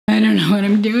what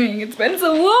I'm doing. It's been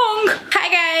so long.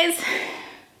 Hi guys.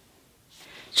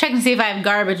 Check and see if I have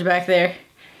garbage back there.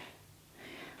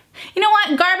 You know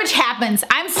what? Garbage happens.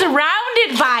 I'm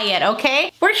surrounded by it,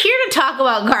 okay? We're here to talk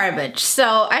about garbage,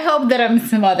 so I hope that I'm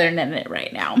smothering in it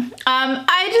right now.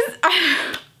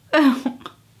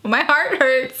 My heart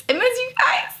hurts. I miss you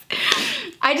guys.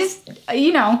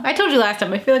 You know, I told you last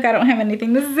time, I feel like I don't have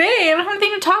anything to say. I don't have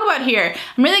anything to talk about here.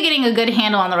 I'm really getting a good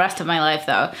handle on the rest of my life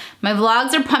though. My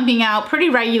vlogs are pumping out pretty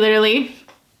regularly.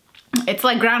 It's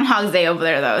like Groundhog's Day over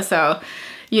there though, so,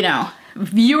 you know,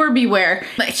 viewer beware.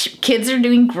 Like, kids are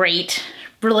doing great.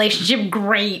 Relationship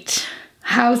great.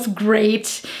 House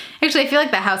great. Actually, I feel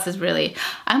like the house is really,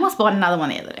 I almost bought another one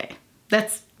the other day.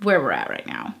 That's where we're at right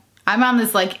now. I'm on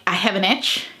this, like, I have an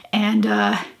itch and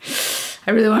I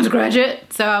really want to scratch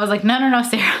it. So I was like, no,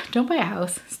 Sarah, don't buy a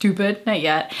house. Stupid, not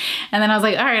yet. And then I was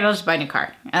like, all right, I'll just buy a new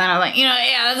car. And then I was like, you know,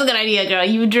 yeah, that's a good idea, girl.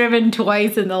 You've driven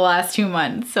twice in the last 2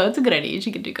 months. So it's a good idea, you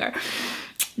should get a new car.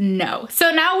 No.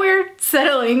 So now we're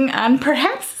settling on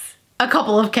perhaps a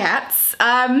couple of cats.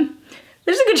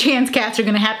 There's a good chance cats are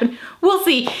gonna happen. We'll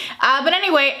see. But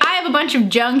anyway, I have a bunch of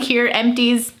junk here,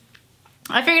 empties.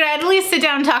 I figured I'd at least sit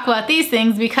down and talk about these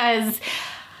things because,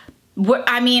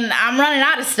 I mean, I'm running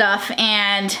out of stuff,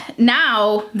 and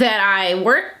now that I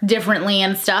work differently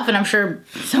and stuff, and I'm sure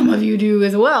some of you do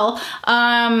as well,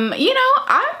 you know,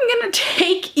 I'm gonna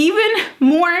take even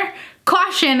more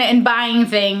caution in buying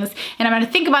things, and I'm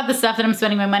gonna think about the stuff that I'm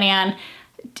spending my money on.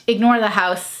 Ignore the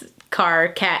house, car,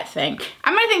 cat thing.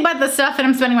 I'm gonna think about the stuff that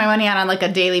I'm spending my money on like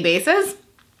a daily basis,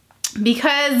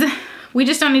 because we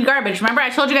just don't need garbage. Remember I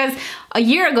told you guys a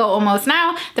year ago almost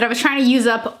now that I was trying to use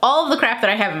up all of the crap that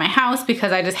I have in my house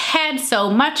because I just had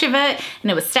so much of it and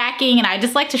it was stacking, and I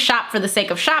just like to shop for the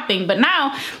sake of shopping. But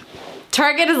now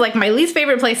Target is like my least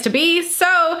favorite place to be,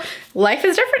 so life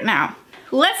is different now.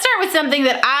 Let's start with something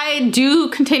that I do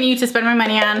continue to spend my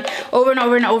money on over and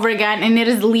over and over again, and it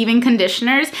is leave-in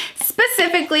conditioners.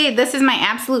 Specifically, this is my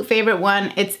absolute favorite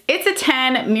one. It's a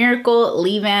 10 Miracle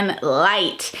Leave-In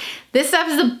Light. This stuff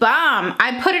is a bomb.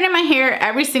 I put it in my hair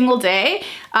every single day,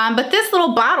 but this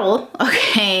little bottle,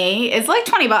 okay, is like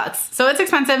 20 bucks, so it's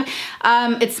expensive.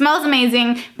 It smells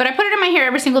amazing, but I put it in my hair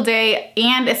every single day,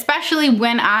 and especially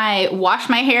when I wash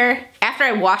my hair, after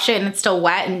I wash it and it's still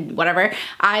wet and whatever,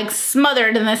 I smother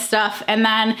it in this stuff, and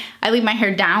then I leave my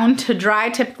hair down to dry,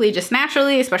 typically just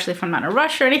naturally, especially if I'm not in a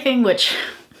rush or anything, which,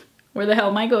 where the hell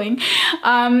am I going?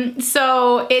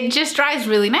 So it just dries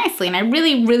really nicely, and I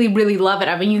really, really, really love it.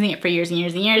 I've been using it for years and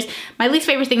years and years. My least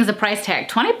favorite thing is the price tag.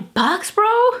 20 bucks, bro?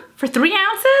 For 3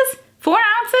 ounces? 4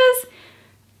 ounces?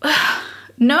 Ugh,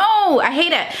 no, I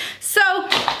hate it. So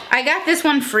I got this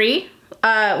one free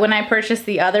when I purchased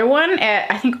the other one at,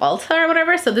 I think, Ulta or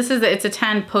whatever. So this is, it's a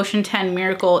 10 Potion 10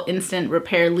 Miracle Instant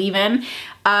Repair Leave-In.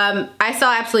 I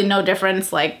saw absolutely no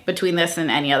difference like between this and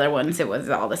any other ones. It was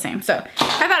all the same. So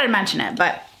I thought I'd mention it,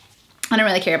 but I don't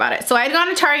really care about it. So I had gone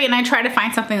to Target and I tried to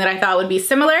find something that I thought would be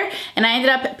similar, and I ended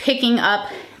up picking up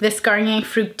this Garnier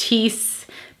Fructis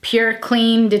Pure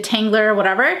Clean Detangler,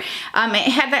 whatever. It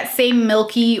had that same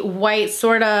milky white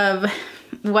sort of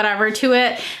whatever to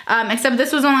it, except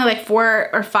this was only like $4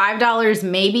 or $5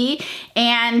 maybe,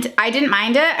 and I didn't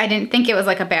mind it. I didn't think it was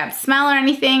like a bad smell or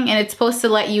anything, and it's supposed to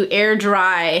let you air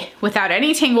dry without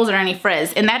any tangles or any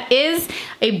frizz, and that is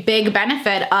a big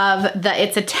benefit of the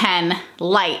It's a 10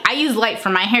 light. I use light for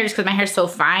my hair just because my hair's so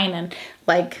fine and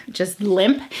like just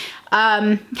limp.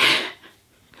 I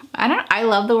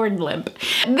love the word limp.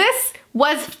 This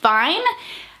was fine,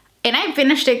 and I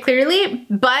finished it clearly,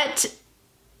 but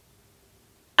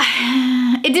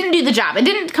it didn't do the job. It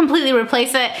didn't completely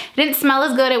replace it. It didn't smell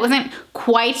as good. It wasn't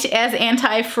quite as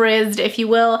anti-frizzed, if you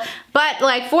will. But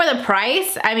like for the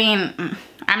price, I mean,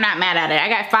 I'm not mad at it. I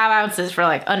got 5 ounces for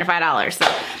like under $5. So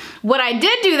what I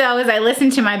did do though is I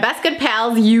listened to my best good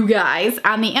pals, you guys,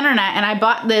 on the internet, and I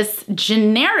bought this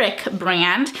generic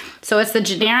brand. So it's the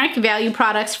generic value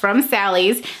products from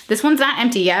Sally's. This one's not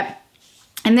empty yet.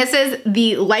 And this is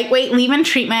the lightweight leave-in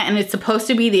treatment, and it's supposed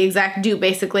to be the exact dupe,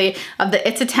 basically, of the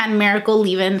It's a 10 Miracle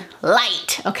Leave-In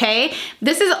Light, okay?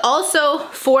 This is also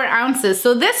 4 ounces.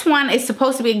 So this one is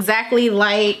supposed to be exactly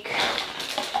like,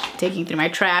 taking through my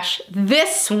trash,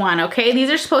 this one, okay?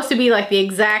 These are supposed to be like the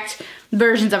exact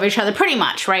versions of each other, pretty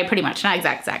much, right? Pretty much, not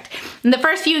exact. And the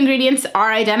first few ingredients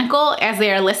are identical as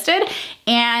they are listed,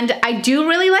 and I do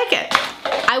really like it.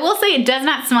 I will say it does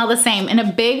not smell the same, and a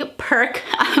big perk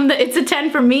of the It's a 10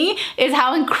 for me is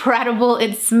how incredible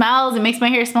it smells. It makes my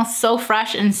hair smell so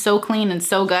fresh and so clean and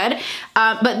so good.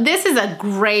 But this is a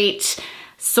great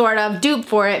sort of dupe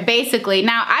for it, basically.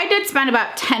 Now, I did spend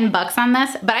about 10 bucks on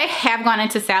this, but I have gone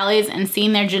into Sally's and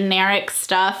seen their generic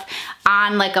stuff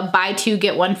on like a buy two,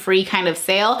 get one free kind of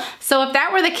sale. So if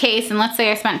that were the case, and let's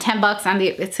say I spent 10 bucks on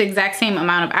it's the exact same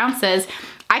amount of ounces,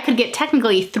 I could get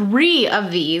technically 3 of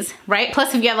these, right?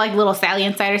 Plus if you have like a little Sally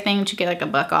Insider thing, you get like a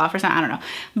buck off or something, I don't know.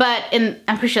 But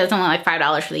I'm pretty sure it's only like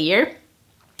 $5 for the year.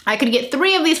 I could get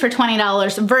 3 of these for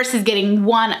 $20 versus getting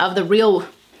one of the real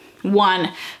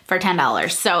one for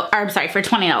 $10. So, or I'm sorry, for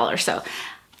 $20. So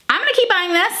I'm gonna keep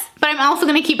buying this, but I'm also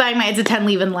gonna keep buying my It's a 10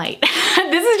 Leave-In Light.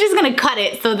 This is just gonna cut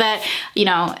it so that, you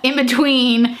know, in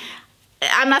between,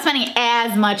 I'm not spending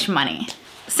as much money.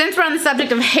 Since we're on the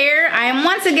subject of hair, I am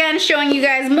once again showing you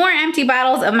guys more empty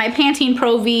bottles of my Pantene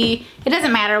Pro V. It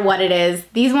doesn't matter what it is.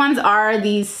 These ones are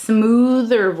these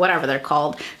smooth, or whatever they're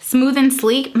called, smooth and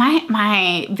sleek.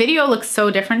 My video looks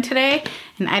so different today,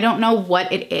 and I don't know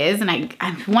what it is, and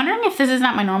I'm wondering if this is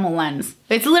not my normal lens.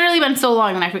 It's literally been so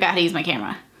long that I forgot how to use my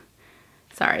camera.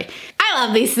 Sorry. I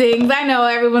love these things. I know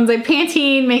everyone's like,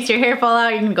 Pantene makes your hair fall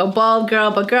out, you're gonna go bald, girl,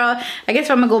 but girl, I guess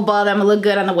if I'm gonna go bald, I'm gonna look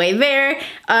good on the way there.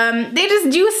 They just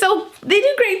do they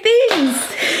do great things.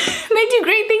 They do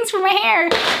great things for my hair,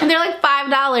 and they're like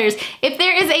 $5. If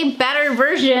there is a better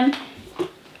version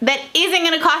that isn't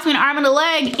gonna cost me an arm and a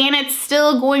leg, and it's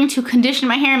still going to condition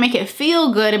my hair and make it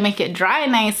feel good and make it dry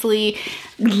nicely,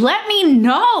 let me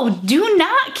know. Do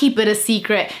not keep it a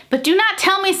secret, but do not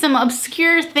tell me some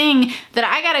obscure thing that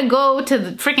I gotta go to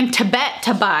the freaking Tibet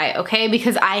to buy, okay?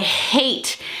 Because I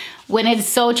hate when it's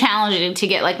so challenging to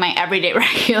get like my everyday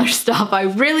regular stuff. I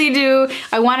really do.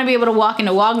 I wanna be able to walk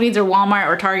into Walgreens or Walmart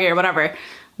or Target or whatever.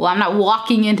 Well, I'm not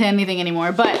walking into anything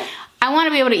anymore, but I want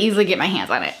to be able to easily get my hands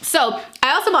on it. So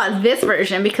I also bought this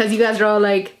version because you guys are all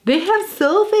like, they have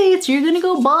sulfates, you're gonna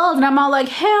go bald. And I'm all like,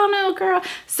 hell no, girl.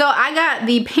 So I got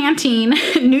the Pantene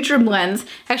NutriBlends.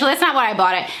 Actually, that's not why I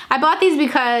bought it. I bought these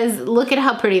because look at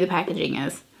how pretty the packaging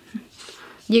is.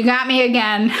 You got me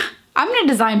again. I'm gonna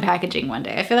design packaging one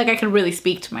day. I feel like I could really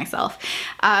speak to myself.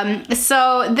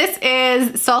 So this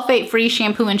is sulfate-free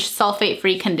shampoo and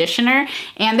sulfate-free conditioner.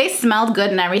 And they smelled good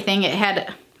and everything. It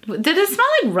had, did it smell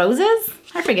like roses?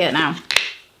 I forget now.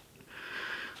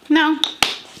 No,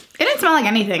 it didn't smell like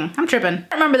anything. I'm tripping. I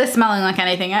don't remember this smelling like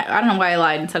anything. I don't know why I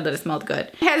lied and said that it smelled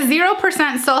good. It has 0%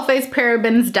 sulfates,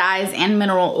 parabens, dyes, and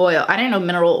mineral oil. I didn't know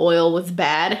mineral oil was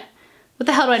bad. What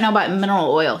the hell do I know about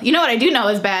mineral oil? You know what I do know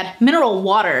is bad? Mineral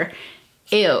water.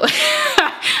 Ew.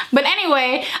 But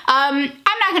anyway, I'm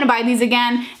not gonna buy these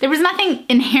again. There was nothing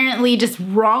inherently just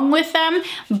wrong with them,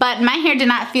 but my hair did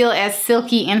not feel as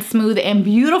silky and smooth and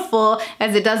beautiful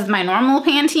as it does with my normal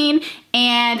Pantene,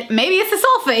 and maybe it's the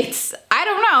sulfates. I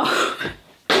don't know.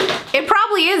 It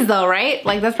probably is though, right?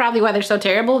 Like that's probably why they're so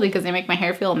terrible, because they make my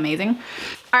hair feel amazing.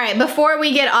 All right, before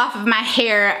we get off of my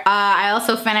hair, I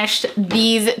also finished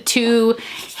these 2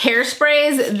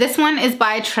 hairsprays. This one is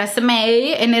by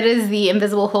Tresemme, and it is the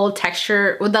Invisible Hold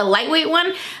Texture, with the lightweight one.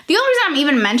 The only reason I'm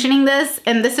even mentioning this,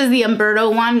 and this is the Umberto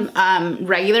one,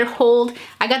 regular hold.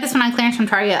 I got this one on clearance from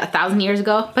Target 1,000 years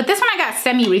ago, but this one I got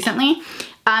semi-recently.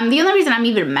 The only reason I'm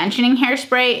even mentioning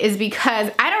hairspray is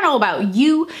because I don't know about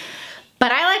you,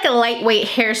 but I like a lightweight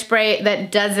hairspray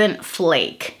that doesn't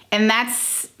flake. And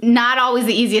that's not always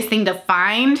the easiest thing to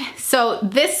find. So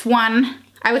this one,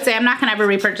 I would say I'm not gonna ever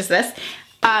repurchase this,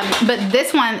 but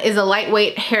this one is a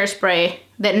lightweight hairspray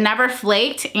that never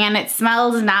flaked, and it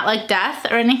smells not like death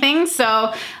or anything.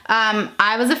 So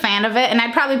I was a fan of it, and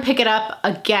I'd probably pick it up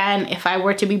again if I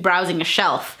were to be browsing a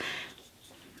shelf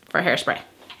for hairspray.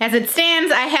 As it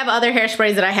stands, I have other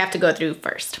hairsprays that I have to go through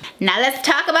first. Now let's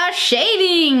talk about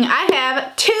shaving. I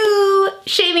have 2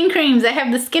 shaving creams. I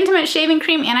have the Skintimate shaving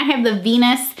cream, and I have the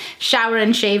Venus shower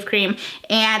and shave cream.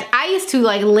 And I used to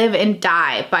like live and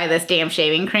die by this damn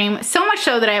shaving cream. So much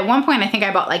so that at one point I think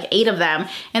I bought like 8 of them,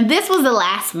 and this was the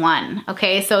last one,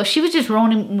 okay? So she was just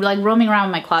roaming around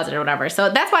in my closet or whatever.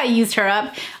 So that's why I used her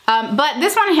up. But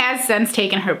this one has since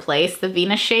taken her place, the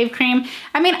Venus shave cream.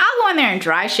 I mean, I'll go in there and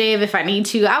dry shave if I need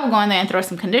to. I will go in there and throw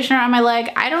some conditioner on my leg.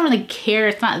 I don't really care.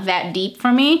 It's not that deep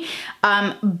for me.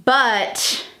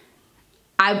 But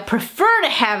I prefer to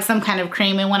have some kind of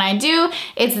cream, and when I do,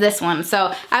 it's this one.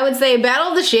 So I would say battle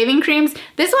of the shaving creams.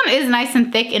 This one is nice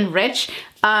and thick and rich,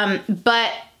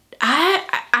 but I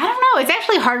don't know. It's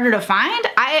actually harder to find.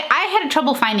 I had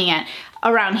trouble finding it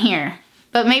around here.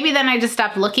 But maybe then I just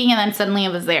stopped looking, and then suddenly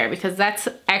it was there, because that's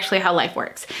actually how life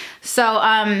works. So,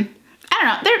 I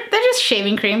don't know. They're just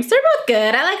shaving creams. They're both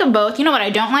good. I like them both. You know what I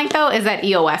don't like though is that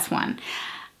EOS one.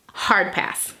 Hard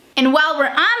pass. And while we're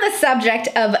on the subject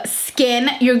of skin.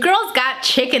 Your girl's got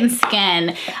chicken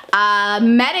skin,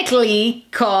 medically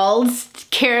called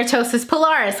keratosis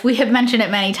pilaris. We have mentioned it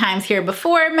many times here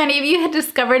before. Many of you had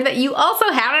discovered that you also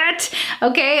have it,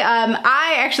 okay?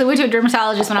 I actually went to a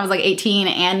dermatologist when I was like 18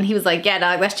 and he was like, yeah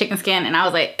dog, that's chicken skin. And I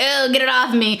was like, ew, get it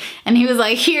off me. And he was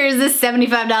like, here's this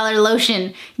 $75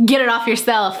 lotion, get it off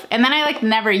yourself. And then I like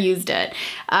never used it.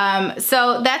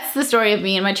 So that's the story of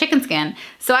me and my chicken skin.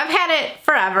 So I've had it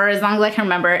forever, as long as I can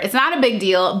remember. It's not a big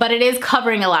deal, but it is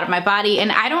covering a lot of my body.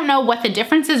 And I don't know what the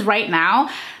difference is right now,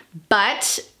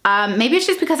 but maybe it's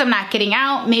just because I'm not getting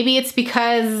out. Maybe it's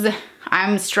because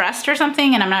I'm stressed or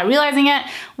something and I'm not realizing it.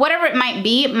 Whatever it might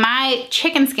be, my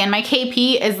chicken skin, my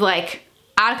KP is like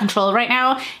out of control right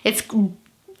now. It's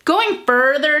going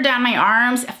further down my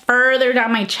arms, further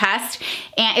down my chest,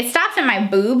 and it stops at my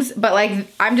boobs, but like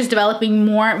I'm just developing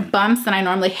more bumps than I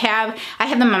normally have. I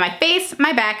have them on my face,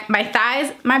 my back, my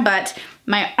thighs, my butt,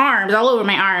 my arms, all over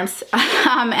my arms,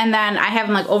 and then I have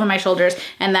them like over my shoulders,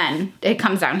 and then it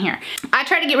comes down here. I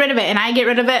try to get rid of it, and I get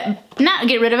rid of it, not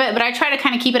get rid of it, but I try to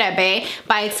kind of keep it at bay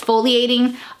by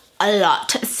exfoliating a lot.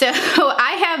 So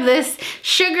I have this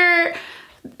sugar,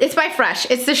 it's by Fresh.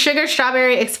 It's the Sugar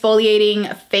Strawberry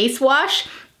Exfoliating Face Wash.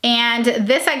 And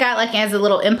this I got like as a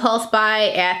little impulse buy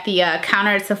at the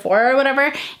counter at Sephora or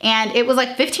whatever. And it was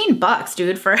like 15 bucks,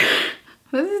 dude, for,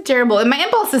 this is terrible. And my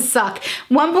impulses suck.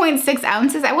 1.6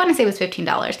 ounces, I want to say it was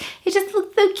 $15. It just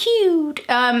looked so cute.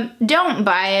 Don't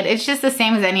buy it. It's just the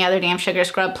same as any other damn sugar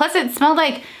scrub. Plus it smelled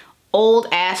like old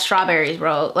ass strawberries,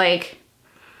 bro. Like,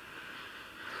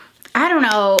 I don't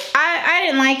know. I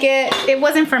didn't like it. It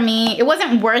wasn't for me. It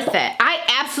wasn't worth it. I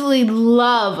absolutely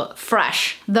love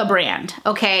Fresh, the brand,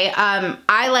 okay?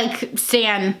 I like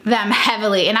stan them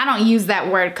heavily, and I don't use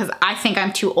that word because I think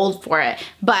I'm too old for it.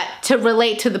 But to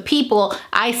relate to the people,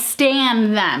 I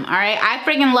stan them, all right? I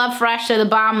freaking love Fresh. They're the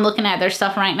bomb. I'm looking at their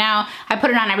stuff right now. I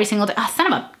put it on every single day. Oh,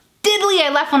 son of a diddly,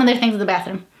 I left one of their things in the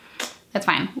bathroom. That's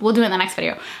fine. We'll do it in the next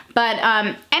video.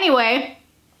 But anyway,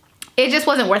 it just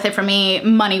wasn't worth it for me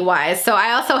money-wise. So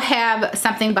I also have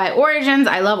something by Origins.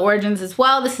 I love Origins as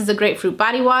well. This is a grapefruit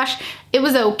body wash. It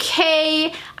was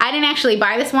okay. I didn't actually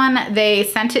buy this one. They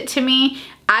sent it to me.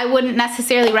 I wouldn't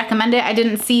necessarily recommend it. I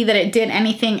didn't see that it did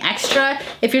anything extra.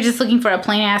 If you're just looking for a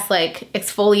plain ass like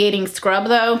exfoliating scrub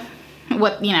though,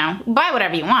 what, you know, buy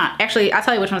whatever you want. Actually, I'll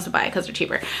tell you which ones to buy because they're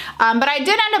cheaper. But I did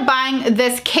end up buying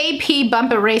this KP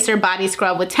Bump Eraser Body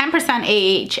Scrub with 10%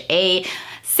 AHA,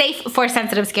 safe for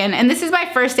sensitive skin, and this is by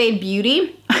First Aid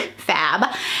Beauty.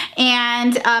 Fab.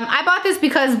 And I bought this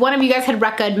because one of you guys had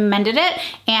recommended it,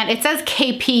 and it says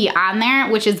KP on there,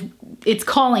 which is, it's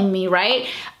calling me, right?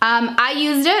 I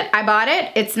used it, I bought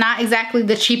it. It's not exactly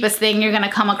the cheapest thing you're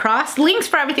gonna come across. Links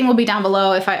for everything will be down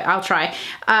below if I'll try.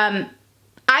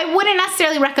 I wouldn't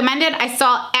necessarily recommend it. I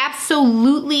saw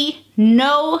absolutely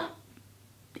no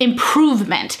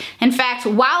improvement. In fact,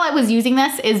 while I was using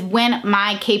this is when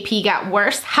my KP got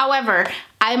worse. However,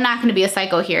 I'm not gonna be a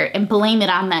psycho here and blame it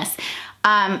on this.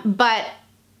 But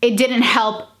it didn't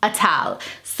help at all.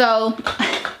 So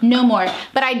no more.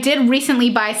 But I did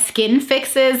recently buy Skin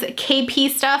Fix's KP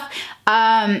stuff.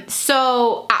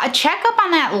 So check up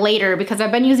on that later because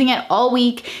I've been using it all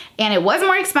week and it was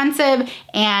more expensive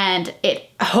and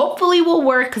it hopefully will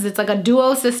work because it's like a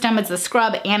duo system. It's a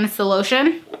scrub and it's the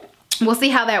lotion. We'll see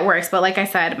how that works, but like I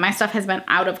said, my stuff has been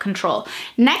out of control.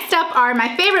 Next up are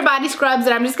my favorite body scrubs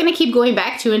that I'm just gonna keep going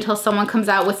back to until someone comes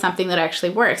out with something that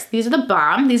actually works. These are the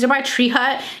bomb. These are by Tree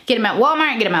Hut. Get them at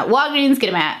Walmart, get them at Walgreens,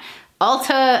 get them at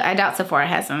Ulta. I doubt Sephora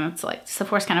has them. It's like,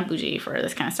 Sephora's kind of bougie for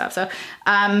this kind of stuff. So,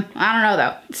 I don't know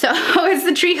though. So it's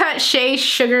the Tree Hut Shea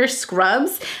Sugar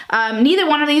Scrubs. Neither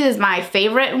one of these is my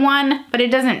favorite one, but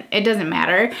it doesn't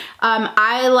matter.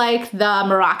 I like the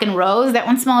Moroccan Rose. That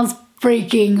one smells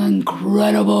freaking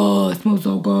incredible. It smells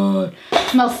so good. It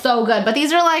smells so good. But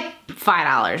these are like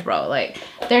 $5, bro. Like,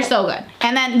 they're so good.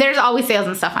 And then there's always sales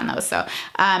and stuff on those. So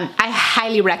I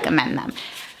highly recommend them.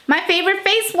 My favorite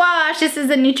face wash. This is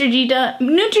the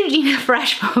Neutrogena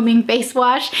Fresh Foaming Face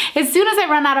Wash. As soon as I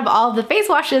run out of all of the face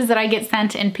washes that I get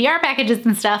sent in PR packages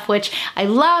and stuff, which I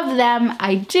love them,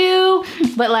 I do.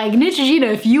 But like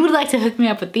Neutrogena, if you would like to hook me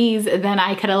up with these, then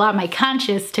I could allow my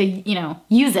conscience to, you know,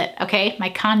 use it, okay? My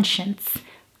conscience.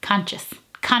 I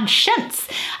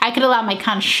could allow my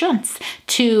conscience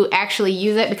to actually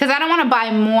use it because I don't want to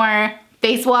buy more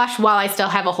face wash while I still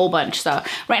have a whole bunch. So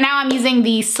right now I'm using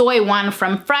the soy one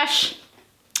from Fresh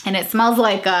and it smells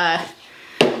like, girl, I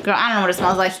don't know what it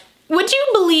smells like. Would you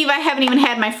believe I haven't even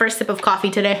had my first sip of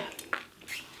coffee today?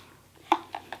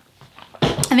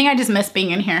 I think I just miss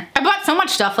being in here. I bought so much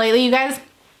stuff lately, you guys.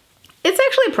 It's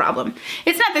actually a problem.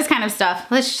 It's not this kind of stuff.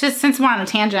 Let's just, since we're on a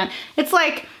tangent, it's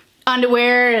like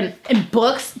underwear and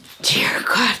books. Dear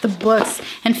God, the books.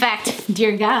 In fact,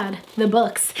 dear God, the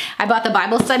books. I bought the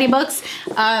Bible study books.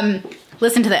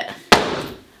 Listen to that.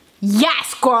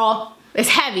 Yes, girl. It's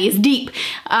heavy, it's deep.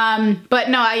 But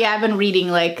no, yeah, I've been reading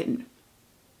like,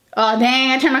 oh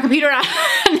dang, I turned my computer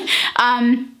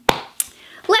on.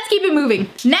 Let's keep it moving.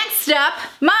 Next up,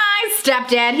 my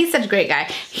stepdad. He's such a great guy.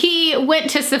 He went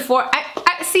to Sephora.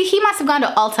 See, he must have gone to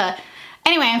Ulta.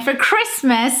 Anyway, for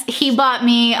Christmas, he bought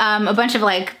me a bunch of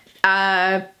like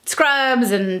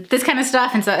scrubs and this kind of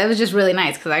stuff. And so it was just really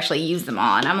nice because I actually used them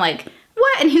all. And I'm like,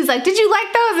 what? And he was like, did you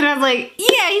like those? And I was like,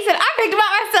 yeah. He said, I picked them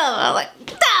out myself. I was like,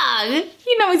 dog,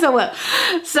 you know me so well.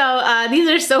 So these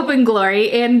are Soap and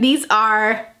Glory, and these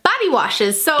are body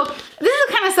washes. So this is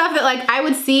the kind of stuff that like I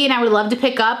would see and I would love to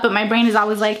pick up, but my brain is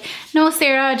always like, no,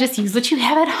 Sarah, just use what you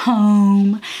have at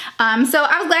home. So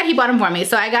I was glad he bought them for me.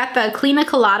 So I got the Clina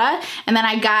Colada, and then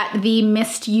I got the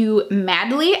Mist You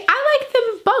Madly. I like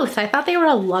them both. I thought they were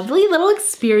a lovely little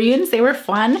experience. They were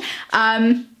fun.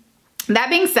 That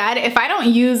being said, if I don't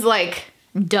use like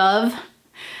Dove,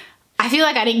 I feel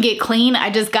like I didn't get clean. I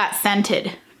just got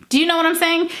scented. Do you know what I'm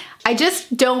saying? I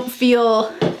just don't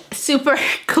feel super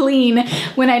clean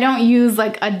when I don't use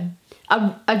like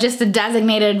just a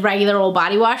designated regular old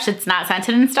body wash that's not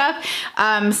scented and stuff.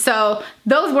 So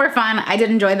those were fun. I did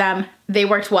enjoy them. They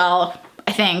worked well,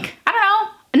 I think. I don't know.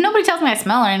 Nobody tells me I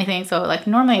smell or anything, so like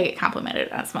normally I get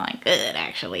complimented on smelling good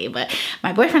actually, but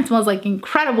my boyfriend smells like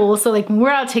incredible, so like when we're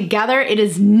out together, it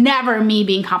is never me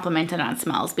being complimented on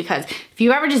smells, because if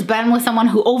you've ever just been with someone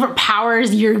who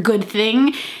overpowers your good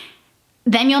thing,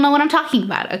 then you'll know what I'm talking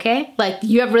about, okay? Like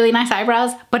you have really nice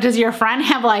eyebrows, but does your friend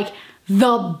have like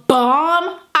the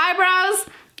bomb eyebrows?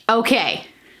 Okay.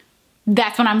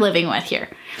 That's what I'm living with here.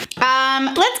 We're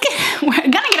gonna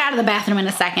get out of the bathroom in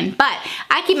a second, but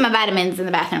I keep my vitamins in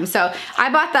the bathroom. So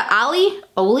I bought the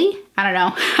Oli, I don't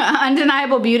know,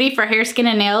 Undeniable Beauty for hair, skin,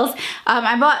 and nails.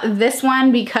 I bought this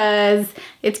one because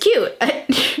it's cute.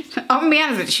 I'm gonna be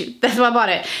honest with you, that's why I bought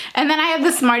it. And then I have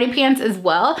the Smarty Pants as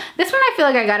well. This one I feel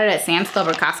like I got it at Sam's Club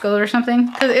or Costco or something.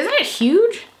 Cause isn't it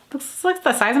huge? Looks like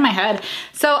the size of my head.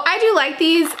 So I do like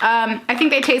these. I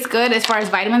think they taste good as far as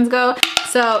vitamins go.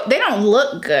 So they don't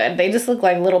look good. They just look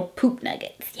like little poop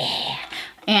nuggets. Yeah.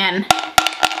 And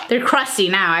they're crusty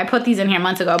now. I put these in here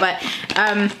months ago, but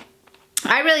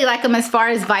I really like them as far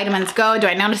as vitamins go. Do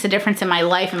I notice a difference in my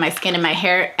life and my skin and my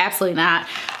hair? Absolutely not.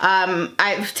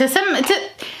 To some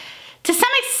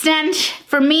extent,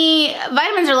 for me,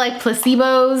 vitamins are like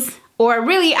placebos, or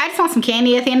really, I just want some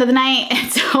candy at the end of the night. And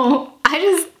so I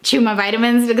just chew my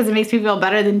vitamins because it makes me feel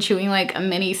better than chewing like a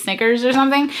mini Snickers or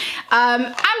something.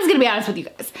 I'm just gonna be honest with you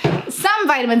guys. Some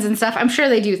vitamins and stuff, I'm sure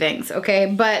they do things, okay?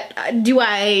 But do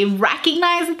I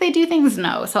recognize that they do things?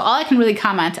 No. So all I can really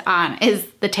comment on is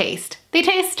the taste. They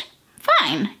taste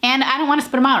fine, and I don't want to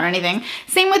spit them out or anything.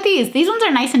 Same with these. These ones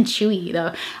are nice and chewy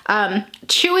though.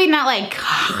 Chewy, not like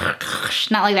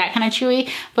that kind of chewy,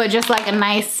 but just like a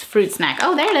nice fruit snack.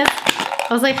 Oh, there it is.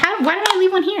 I was like, why did I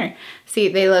leave one here? See,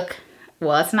 they look,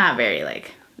 well, it's not very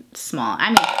like small. I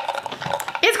mean,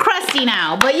 it's crusty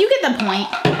now, but you get the point.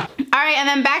 All right, and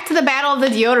then back to the battle of the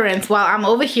deodorants while I'm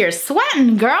over here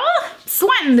sweating, girl.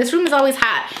 Sweating. This room is always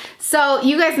hot. So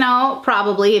you guys know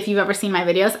probably if you've ever seen my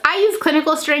videos, I use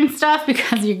clinical strength stuff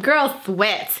because your girl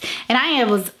sweats. And I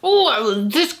was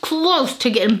this close to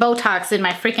getting Botox in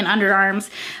my freaking underarms.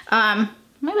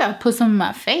 Maybe I'll put some in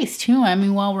my face too, I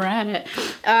mean, while we're at it.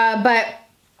 But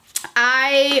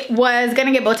I was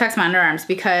gonna get Botox in my underarms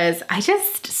because I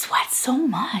just sweat so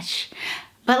much.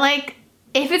 But like,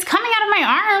 if it's coming out of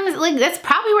my arms, like that's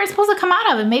probably where it's supposed to come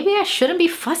out of, and maybe I shouldn't be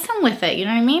fussing with it, you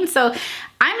know what I mean? So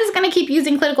I'm just gonna keep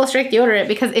using clinical strength deodorant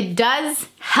because it does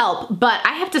help, but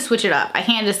I have to switch it up. I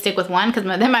can't just stick with one because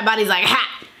then my body's like, ha!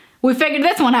 We figured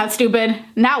this one out, stupid.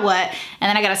 Now what? And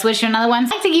then I gotta switch to another one.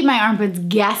 So I like to keep my armpits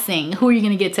guessing. Who are you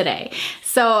gonna get today?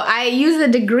 So I use the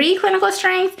Degree Clinical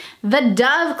Strength, the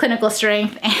Dove Clinical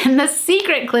Strength, and the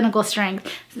Secret Clinical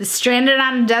Strength. Stranded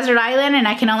on a desert island and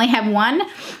I can only have one.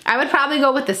 I would probably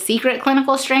go with the Secret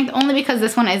Clinical Strength only because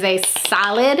this one is a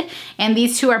solid and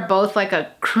these two are both like a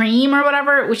cream or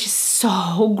whatever, which is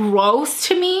so gross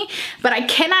to me. But I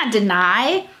cannot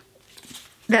deny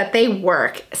that they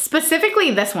work.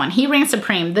 Specifically this one, he reigns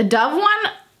supreme. The Dove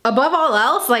one, above all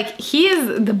else, like he's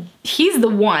the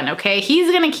one, okay? He's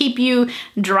gonna keep you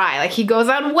dry. Like he goes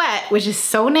out wet, which is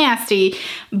so nasty,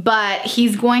 but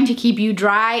he's going to keep you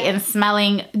dry and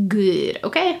smelling good,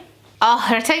 okay? Oh,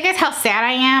 did I tell you guys how sad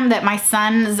I am that my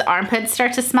son's armpits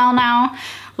start to smell now?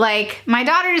 Like my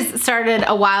daughter's started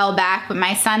a while back, but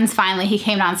my son's finally, he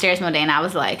came downstairs one day and I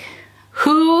was like,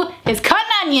 who is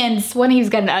cutting onions when he's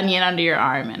got an onion under your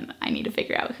arm, and I need to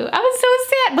figure out who. I was so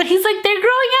sad, but he's like, they're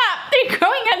growing up. They're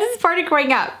growing up. This is part of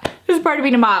growing up. This is part of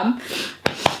being a mom.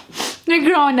 They're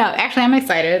growing up. Actually, I'm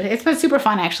excited. It's been super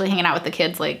fun actually hanging out with the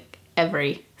kids like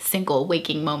every single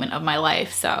waking moment of my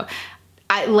life. So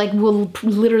I like will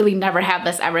literally never have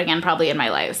this ever again probably in my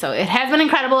life. So it has been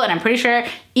incredible, and I'm pretty sure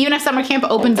even if summer camp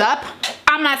opens up,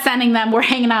 I'm not sending them. We're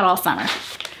hanging out all summer.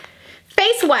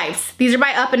 Face wipes. These are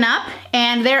by Up and Up,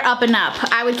 and they're up and up.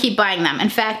 I would keep buying them. In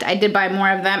fact, I did buy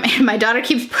more of them, and my daughter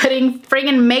keeps putting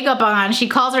friggin' makeup on. She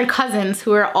calls her cousins,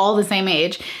 who are all the same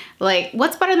age, like,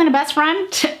 what's better than a best friend?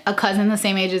 A cousin the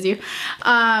same age as you.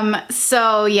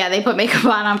 So yeah, they put makeup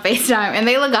on FaceTime, and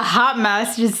they look a hot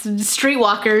mess, just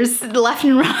streetwalkers left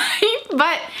and right.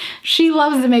 But she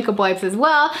loves the makeup wipes as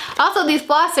well. Also, these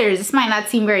flossers, this might not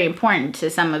seem very important to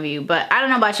some of you, but I don't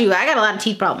know about you, I got a lot of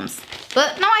teeth problems.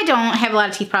 But no, I don't have a lot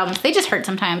of teeth problems. They just hurt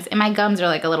sometimes, and my gums are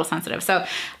like a little sensitive. So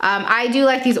I do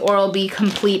like these Oral-B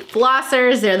Complete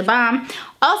flossers. They're the bomb.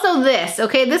 Also this,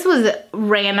 okay, this was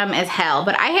random as hell,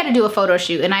 but I had to do a photo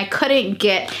shoot and I couldn't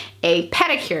get a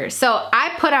pedicure. So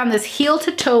I put on this heel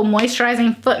to toe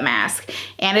moisturizing foot mask,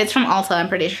 and it's from Ulta, I'm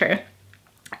pretty sure.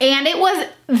 And it was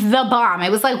the bomb.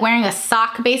 It was like wearing a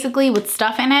sock basically with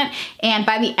stuff in it. And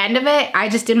by the end of it, I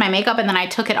just did my makeup and then I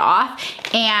took it off,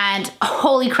 and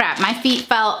holy crap, my feet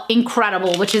felt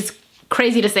incredible, which is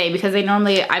crazy to say because they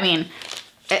normally, I mean,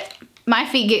 my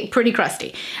feet get pretty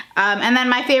crusty. And then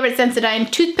my favorite Sensodyne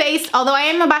toothpaste, although I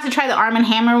am about to try the Arm &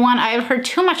 Hammer one. I have heard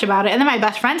too much about it, and then my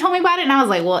best friend told me about it, and I was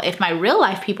like, well, if my real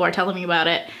life people are telling me about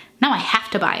it, now I have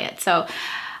to buy it. So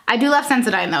I do love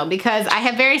Sensodyne though, because I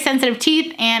have very sensitive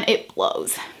teeth and it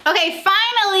blows. Okay,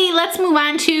 finally, let's move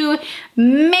on to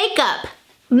makeup.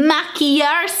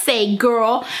 Maquillarse,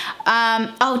 girl.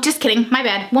 Oh, just kidding, my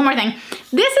bad. One more thing.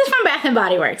 This is from Bath &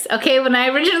 Body Works, okay? When I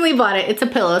originally bought it, it's a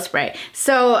pillow spray.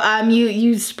 So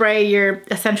you spray your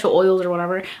essential oils or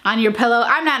whatever on your pillow.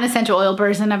 I'm not an essential oil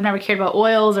person. I've never cared about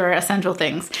oils or essential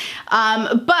things.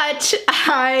 But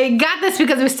I got this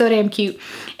because it was so damn cute.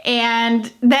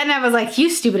 And then I was like, you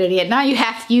stupid idiot, now you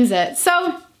have to use it.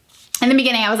 So in the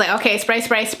beginning, I was like, okay, spray,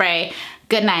 spray, spray,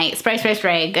 good night. Spray, spray,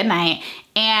 spray, good night.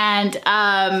 And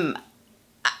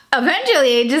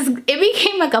eventually it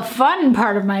became like a fun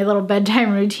part of my little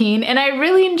bedtime routine, and I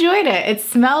really enjoyed it. It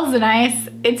smells nice,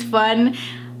 it's fun.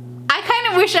 I kind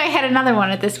of wish I had another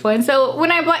one at this point. So when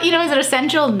I bought, you know, is it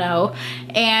essential? No.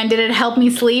 And did it help me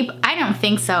sleep? I don't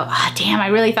think so. Oh, damn, I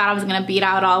really thought I was gonna beat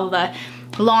out all of the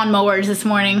lawnmowers this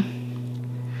morning.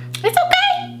 It's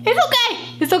okay, it's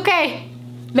okay, it's okay.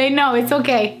 They know it's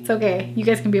okay, it's okay. You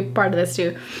guys can be a part of this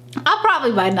too. I'll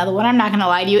probably buy another one, I'm not gonna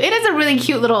lie to you. It is a really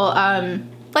cute little,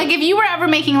 like if you were ever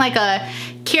making like a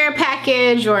care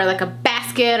package or like a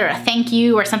basket or a thank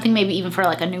you or something, maybe even for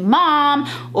like a new mom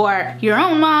or your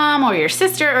own mom or your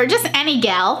sister or just any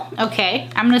gal, okay?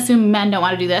 I'm gonna assume men don't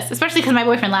wanna do this, especially because my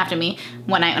boyfriend laughed at me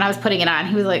one night when I was putting it on.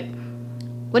 He was like,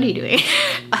 what are you doing?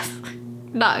 I was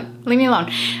like, dog, leave me alone.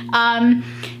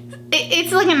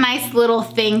 It's like a nice little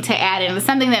thing to add in. It's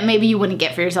something that maybe you wouldn't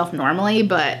get for yourself normally,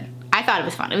 but I thought it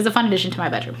was fun. It was a fun addition to my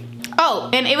bedroom. Oh,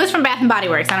 and it was from Bath & Body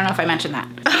Works. I don't know if I mentioned that.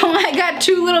 Oh, I got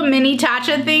two little mini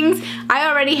Tatcha things. I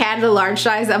already had the large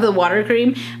size of the water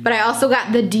cream, but I also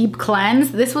got the deep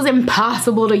cleanse. This was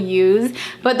impossible to use,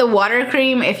 but the water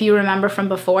cream, if you remember from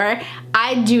before,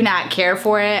 I do not care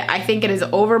for it. I think it is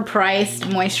overpriced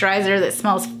moisturizer that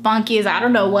smells funky as I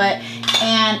don't know what,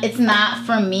 and it's not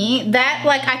for me. That,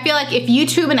 like, I feel like if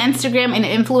YouTube and Instagram and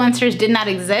influencers did not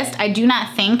exist, I do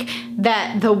not think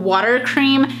that the water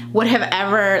cream would have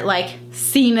ever, like,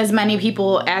 seen as many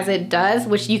people as it does,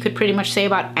 which you could pretty much say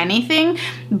about anything.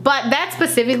 But that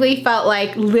specifically felt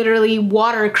like literally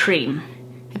water cream.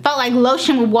 It felt like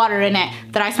lotion with water in it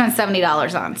that I spent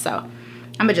 $70 on. So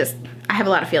I have a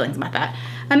lot of feelings about that.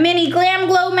 A mini Glam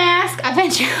Glow mask. I've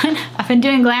been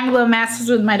doing Glam Glow masks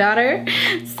with my daughter.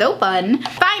 So fun.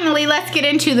 Finally, let's get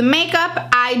into the makeup.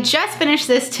 I just finished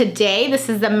this today. This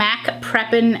is the MAC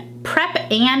Prep and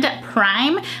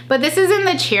Prime, but this is in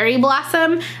the Cherry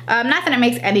Blossom. Not that it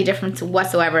makes any difference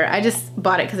whatsoever. I just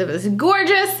bought it because it was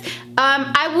gorgeous.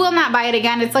 I will not buy it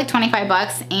again. It's like 25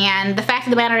 bucks, and the fact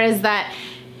of the matter is that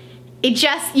it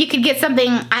just, you could get something,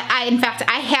 in fact,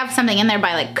 I have something in there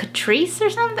by like Catrice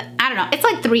or something. I don't know, it's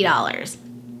like $3.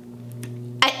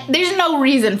 There's no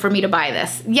reason for me to buy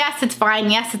this. Yes, it's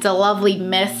fine. Yes, it's a lovely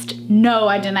mist. No,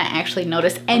 I did not actually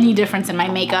notice any difference in my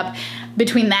makeup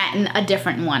between that and a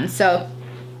different one. So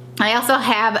I also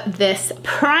have this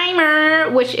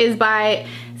primer, which is by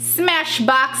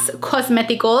Smashbox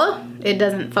Cosmetico. It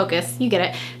doesn't focus, you get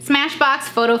it. Smashbox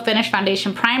Photo Finish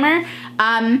Foundation Primer.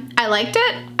 I liked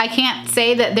it. I can't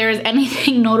say that there's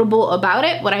anything notable about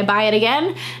it. Would I buy it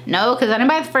again? No, because I didn't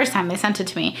buy it the first time they sent it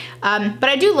to me. But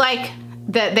I do like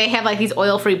that they have like these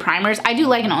oil-free primers. I do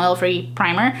like an oil-free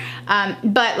primer,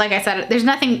 but like I said, there's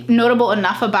nothing notable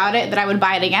enough about it that I would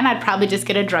buy it again. I'd probably just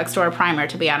get a drugstore primer,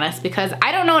 to be honest, because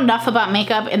I don't know enough about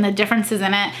makeup and the differences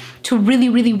in it to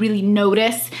really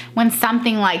notice when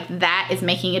something like that is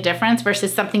making a difference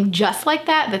versus something just like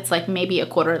that that's like maybe a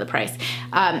quarter of the price.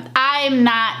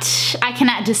 I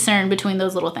cannot discern between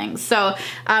those little things. So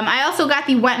I also got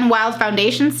the Wet n Wild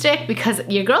foundation stick because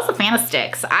your girl's a fan of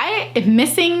sticks. I am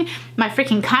missing my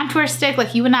freaking contour stick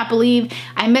like you would not believe.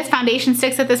 I miss foundation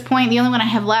sticks at this point. The only one I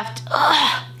have left,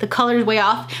 the color's way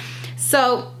off.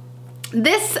 So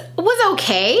this was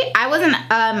okay. I wasn't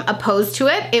opposed to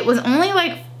it. It was only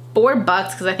like $4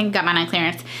 because I think I got mine on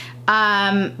clearance.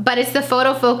 But it's the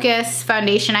Photo Focus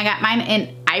foundation. I got mine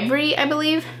in ivory, I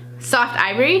believe. Soft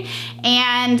ivory.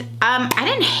 And I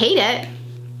didn't hate it.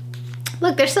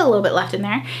 Look, there's still a little bit left in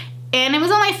there. And it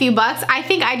was only a few bucks. I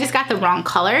think I just got the wrong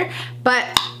color. But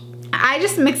I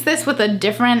just mixed this with a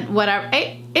different whatever.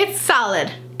 It's solid.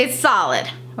 It's solid.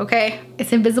 Okay,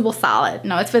 it's invisible solid.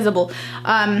 No, it's visible.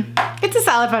 It's a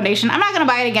solid foundation. I'm not gonna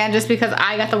buy it again just because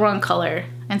I got the wrong color.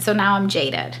 And so now I'm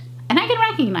jaded. And I can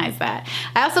recognize that.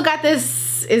 I also got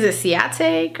this, is it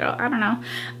Ciate? Girl, I don't know.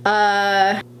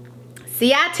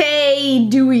 Ciate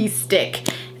Dewy Stick.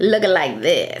 Looking like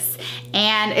this.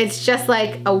 And it's just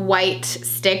like a white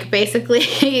stick,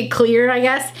 basically. Clear, I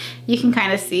guess. You can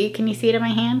kind of see. Can you see it in my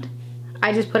hand?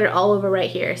 I just put it all over right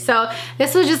here. So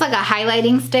this was just like a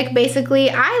highlighting stick, basically.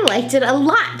 I liked it a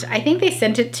lot. I think they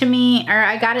sent it to me, or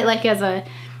I got it like as a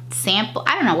sample.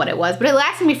 I don't know what it was, but it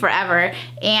lasted me forever.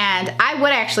 And I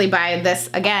would actually buy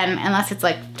this again, unless it's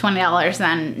like $20,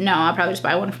 then no, I'll probably just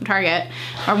buy one from Target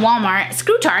or Walmart.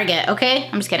 Screw Target, okay?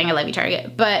 I'm just kidding, I love you,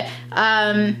 Target. But,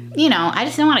 you know, I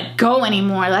just didn't want to go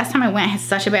anymore. Last time I went, I had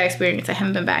such a bad experience. I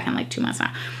haven't been back in like 2 months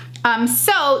now.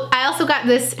 So I also got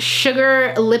this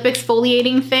sugar lip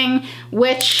exfoliating thing,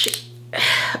 which,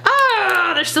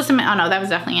 oh, there's still some, oh no, that was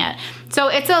definitely it. So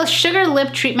it's a sugar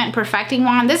lip treatment perfecting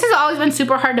wand. This has always been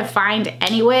super hard to find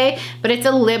anyway, but it's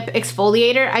a lip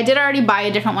exfoliator. I did already buy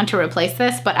a different one to replace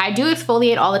this, but I do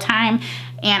exfoliate all the time.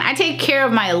 And I take care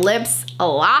of my lips a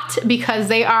lot because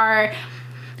they are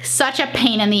such a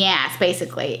pain in the ass,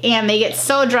 basically. And they get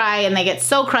so dry and they get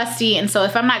so crusty. And so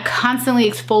if I'm not constantly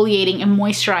exfoliating and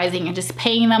moisturizing and just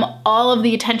paying them all of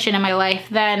the attention in my life,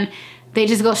 then they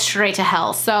just go straight to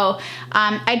hell. So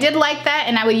I did like that,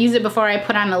 and I would use it before I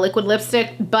put on a liquid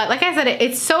lipstick. But like I said,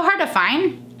 it's so hard to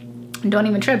find. Don't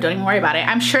even trip, don't even worry about it.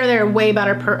 I'm sure there are way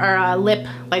better lip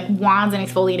like wands and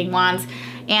exfoliating wands.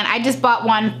 And I just bought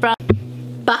one from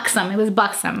Buxom. It was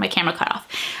Buxom, my camera cut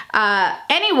off.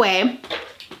 Anyway,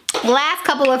 last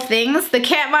couple of things. The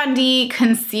Kat Von D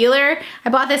concealer. I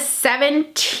bought this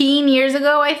 17 years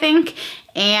ago, I think.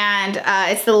 And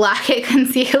it's the Lockit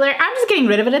concealer. I'm just getting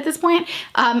rid of it at this point.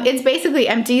 It's basically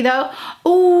empty though.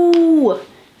 Ooh,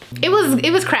 it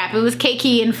was crap. It was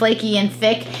cakey and flaky and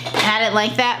thick, and I didn't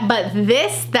like that. But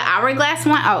this, the Hourglass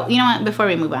one, oh, you know what, before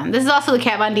we move on, this is also the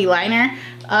Kat Von D liner.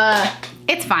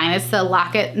 It's fine. It's the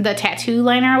Lockit, the tattoo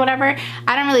liner or whatever.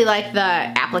 I don't really like the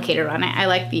applicator on it. I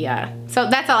like the, so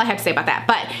that's all I have to say about that.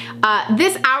 But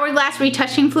this Hourglass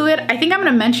retouching fluid, I think I'm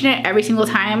gonna mention it every single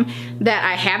time that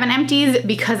I have an empties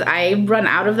because I run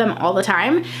out of them all the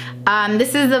time.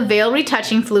 This is the Veil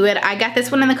retouching fluid. I got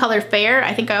this one in the color Fair.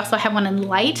 I think I also have one in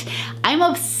Light. I'm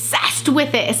obsessed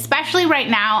with it, especially right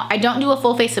now. I don't do a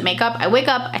full face of makeup. I wake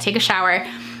up, I take a shower,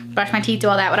 brush my teeth, do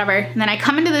all that, whatever. And then I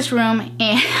come into this room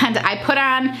and I put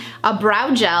on a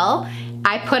brow gel,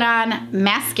 I put on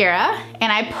mascara,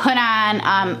 and I put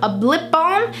on a lip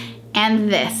balm and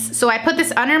this. So I put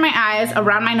this under my eyes,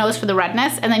 around my nose for the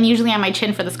redness, and then usually on my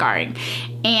chin for the scarring.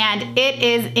 And it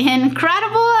is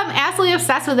incredible. I'm absolutely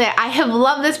obsessed with it. I have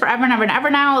loved this forever and ever and ever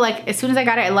now. Like, as soon as I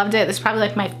got it, I loved it. This is probably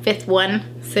like my 5th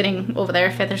one sitting over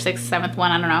there, 5th or 6th, 7th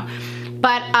one, I don't know.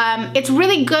 But it's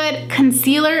really good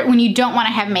concealer when you don't want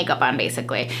to have makeup on,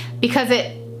 basically, because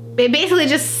it basically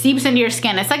just seeps into your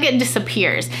skin. It's like it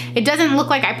disappears. It doesn't look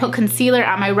like I put concealer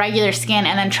on my regular skin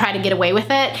and then try to get away with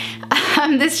it.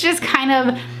 This just kind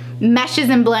of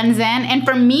meshes and blends in, and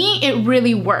for me, it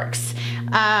really works.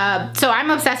 So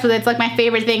I'm obsessed with it. It's like my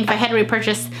favorite thing. If I had to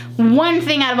repurchase one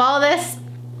thing out of all of this,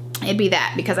 it'd be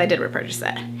that, because I did repurchase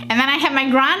it. And then I have my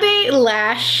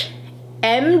Grandelash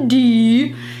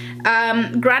MD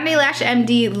Grandelash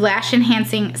MD Lash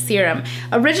Enhancing Serum.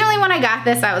 Originally when I got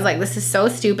this, I was like, this is so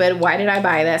stupid. Why did I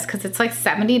buy this? Because it's like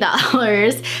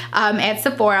 $70 at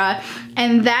Sephora.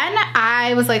 And then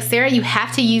I was like, Sarah, you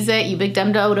have to use it. You big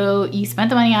dumb dodo. You spent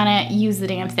the money on it. Use the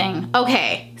damn thing.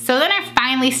 Okay. So then I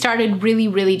finally started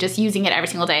really just using it every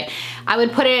single day. I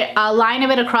would put a line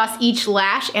of it across each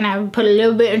lash, and I would put a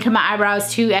little bit into my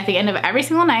eyebrows too at the end of every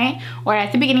single night, or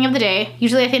at the beginning of the day,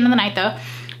 usually at the end of the night though.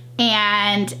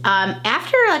 And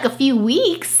after like a few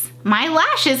weeks, my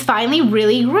lashes finally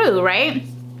really grew, right?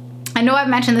 I know I've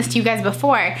mentioned this to you guys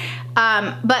before,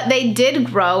 but they did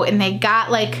grow and they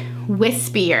got like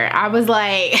wispier. I was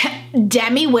like,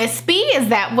 demi wispy? Is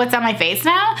that what's on my face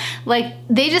now? Like,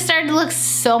 they just started to look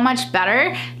so much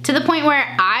better, to the point where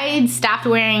I stopped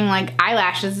wearing like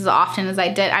eyelashes as often as I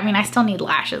did. I mean, I still need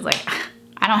lashes. Like,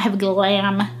 I don't have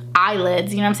glam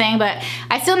eyelids, you know what I'm saying? But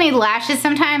I still need lashes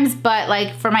sometimes, but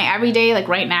like for my everyday, like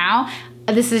right now,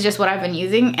 this is just what I've been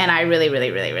using, and I really like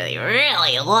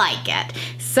it.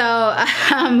 So,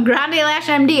 Grandelash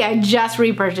MD, I just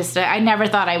repurchased it. I never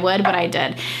thought I would, but I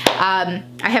did. I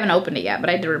haven't opened it yet, but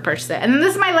I did repurchase it. And then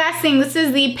this is my last thing. This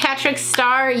is the Patrick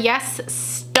Starr, yes,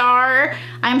 Starr.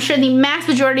 I'm sure the mass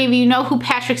majority of you know who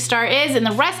Patrick Starr is, and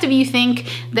the rest of you think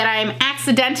that I'm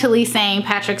accidentally saying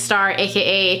Patrick Starr,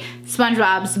 aka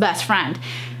SpongeBob's best friend.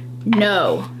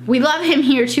 No, we love him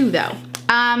here too, though.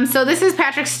 So this is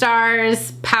Patrick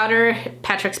Starr's powder,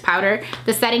 Patrick's powder,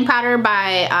 the setting powder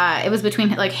by, it was between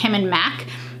like him and MAC.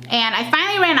 And I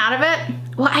finally ran out of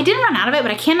it. Well, I didn't run out of it,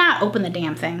 but I cannot open the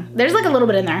damn thing. There's like a little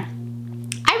bit in there.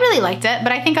 I really liked it,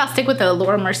 but I think I'll stick with the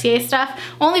Laura Mercier stuff,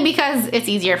 only because it's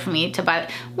easier for me to buy.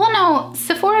 Well, no,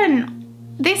 Sephora, and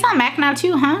they sell MAC now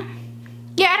too, huh?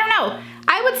 Yeah, I don't know.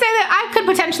 I would say that I could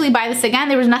potentially buy this again.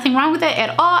 There was nothing wrong with it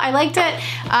at all. I liked it,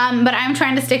 but I'm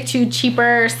trying to stick to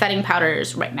cheaper setting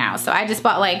powders right now. So I just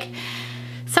bought like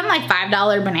some like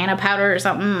 $5 banana powder or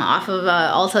something off of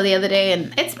Ulta the other day,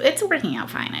 and it's working out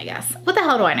fine, I guess. What the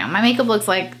hell do I know? My makeup looks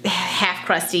like half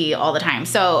crusty all the time.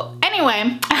 So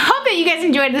anyway, I hope that you guys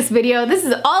enjoyed this video. This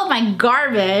is all of my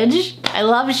garbage. I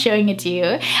love showing it to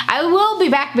you. I will be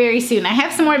back very soon. I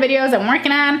have some more videos I'm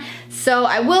working on, so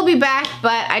I will be back,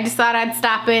 but I just thought I'd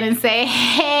stop in and say,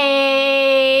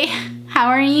 hey, how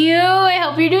are you? I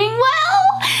hope you're doing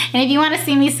well. And if you want to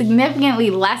see me significantly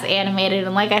less animated,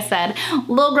 and like I said,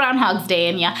 little Groundhog's Day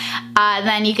in ya,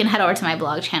 then you can head over to my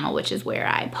blog channel, which is where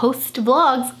I post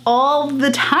vlogs all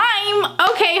the time.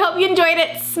 Okay, hope you enjoyed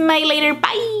it. Smile later.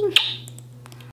 Bye.